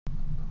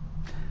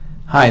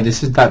Hi,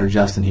 this is Dr.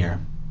 Justin here,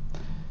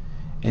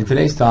 and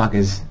today's talk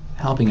is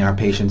helping our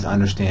patients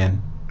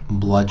understand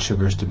blood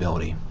sugar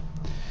stability.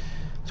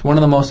 It's one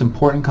of the most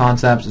important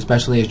concepts,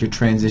 especially as you're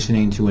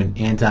transitioning to an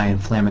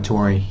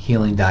anti-inflammatory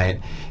healing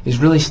diet, is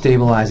really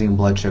stabilizing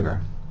blood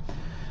sugar.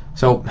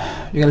 So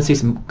you're going to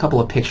see a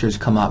couple of pictures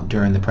come up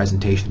during the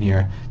presentation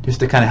here just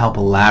to kind of help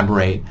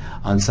elaborate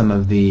on some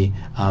of the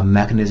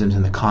mechanisms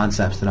and the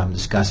concepts that I'm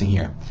discussing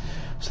here.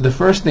 So the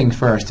first thing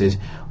first is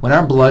when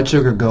our blood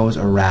sugar goes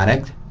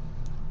erratic,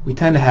 we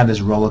tend to have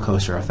this roller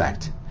coaster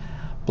effect.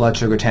 Blood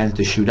sugar tends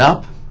to shoot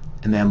up,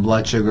 and then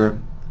blood sugar,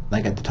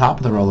 like at the top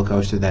of the roller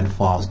coaster, then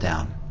falls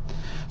down.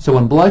 So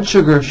when blood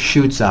sugar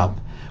shoots up,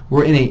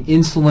 we're in an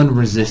insulin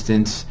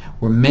resistance,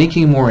 we're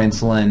making more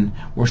insulin,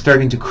 we're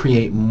starting to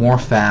create more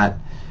fat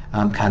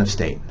kind of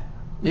state.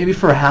 Maybe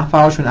for a half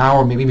hour to an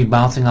hour, maybe be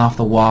bouncing off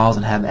the walls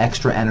and have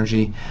extra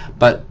energy,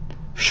 but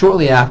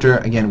shortly after,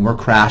 again, we're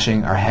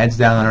crashing, our head's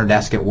down on our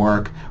desk at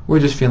work, we're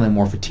just feeling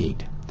more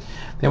fatigued.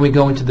 Then we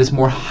go into this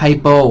more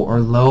hypo or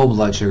low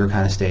blood sugar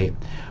kind of state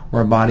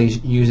where our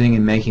body's using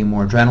and making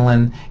more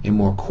adrenaline and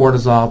more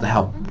cortisol to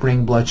help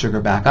bring blood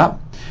sugar back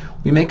up.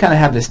 We may kind of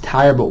have this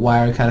tired but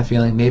wired kind of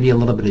feeling, maybe a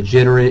little bit of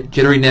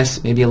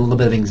jitteriness, maybe a little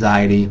bit of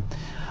anxiety.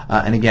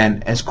 And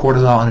again, as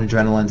cortisol and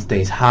adrenaline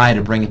stays high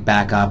to bring it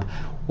back up,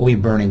 we'll be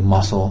burning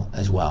muscle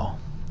as well.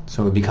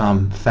 So we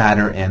become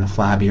fatter and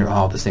flabbier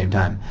all at the same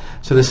time.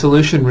 So the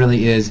solution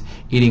really is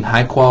eating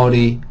high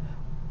quality,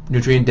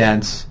 nutrient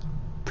dense,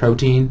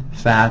 protein,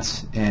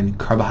 fats, and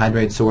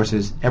carbohydrate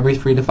sources every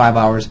 3 to 5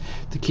 hours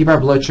to keep our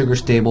blood sugar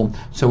stable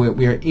so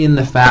we are in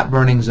the fat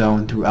burning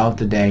zone throughout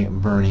the day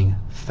burning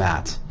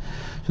fat.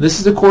 So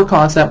this is a core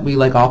concept we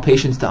like all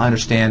patients to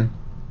understand,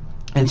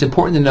 and it's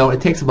important to note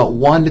it takes about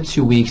 1 to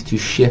 2 weeks to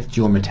shift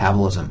your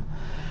metabolism.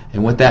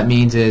 And what that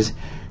means is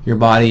your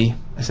body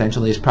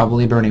essentially is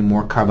probably burning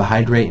more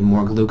carbohydrate and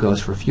more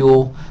glucose for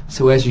fuel.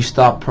 So as you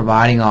stop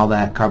providing all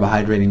that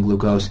carbohydrate and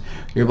glucose,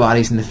 your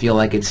body's going to feel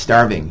like it's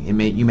starving.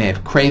 You may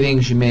have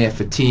cravings, you may have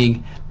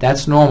fatigue.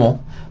 That's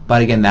normal,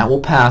 but again, that will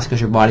pass because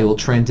your body will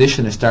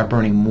transition to start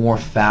burning more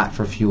fat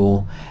for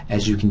fuel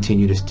as you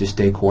continue to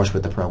stay course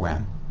with the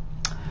program.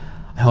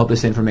 I hope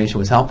this information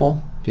was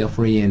helpful. Feel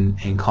free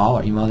and call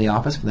or email the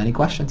office with any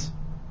questions.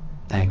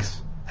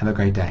 Thanks. Have a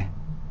great day.